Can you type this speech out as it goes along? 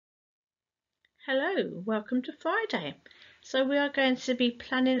Hello, welcome to Friday. So we are going to be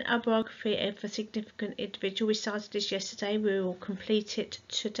planning a biography of a significant individual. We started this yesterday, we will complete it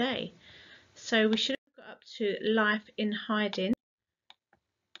today. So we should have got up to Life in Hiding,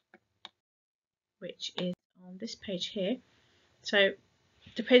 which is on this page here. So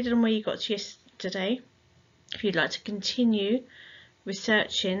depending on where you got to yesterday, if you'd like to continue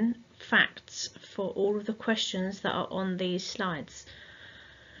researching facts for all of the questions that are on these slides,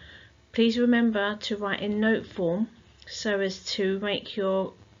 please remember to write in note form so as to make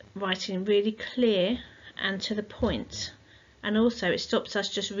your writing really clear and to the point. And also it stops us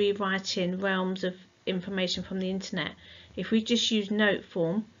just rewriting realms of information from the internet. If we just use note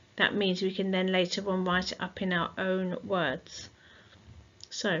form, that means we can then later on write it up in our own words.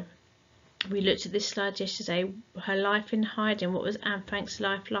 So we looked at this slide yesterday, her life in hiding. What was Anne Frank's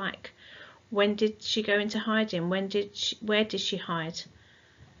life like? When did she go into hiding? Where did she hide?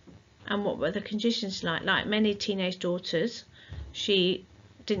 And what were the conditions like? Like many teenage daughters, she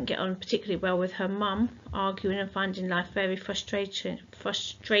didn't get on particularly well with her mum, arguing and finding life very frustrating.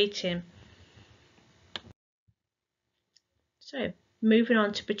 So moving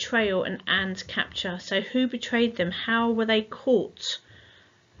on to betrayal and Anne's capture. So who betrayed them? How were they caught?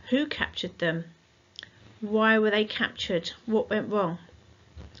 Who captured them? Why were they captured? What went wrong?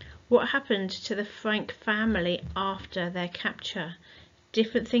 What happened to the Frank family after their capture?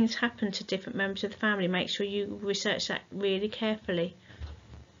 Different things happen to different members of the family. Make sure you research that really carefully.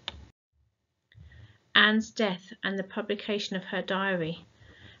 Anne's death and the publication of her diary.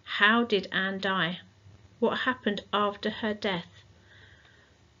 How did Anne die? What happened after her death?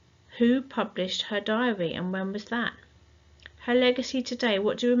 Who published her diary and when was that? Her legacy today.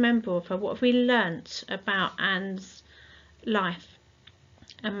 What do you remember of her? What have we learnt about Anne's life?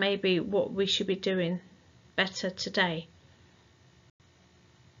 And maybe what we should be doing better today.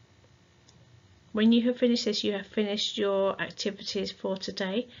 When you have finished this, you have finished your activities for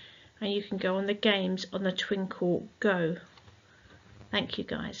today and you can go on the games on the Twinkle Go. Thank you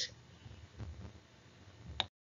guys.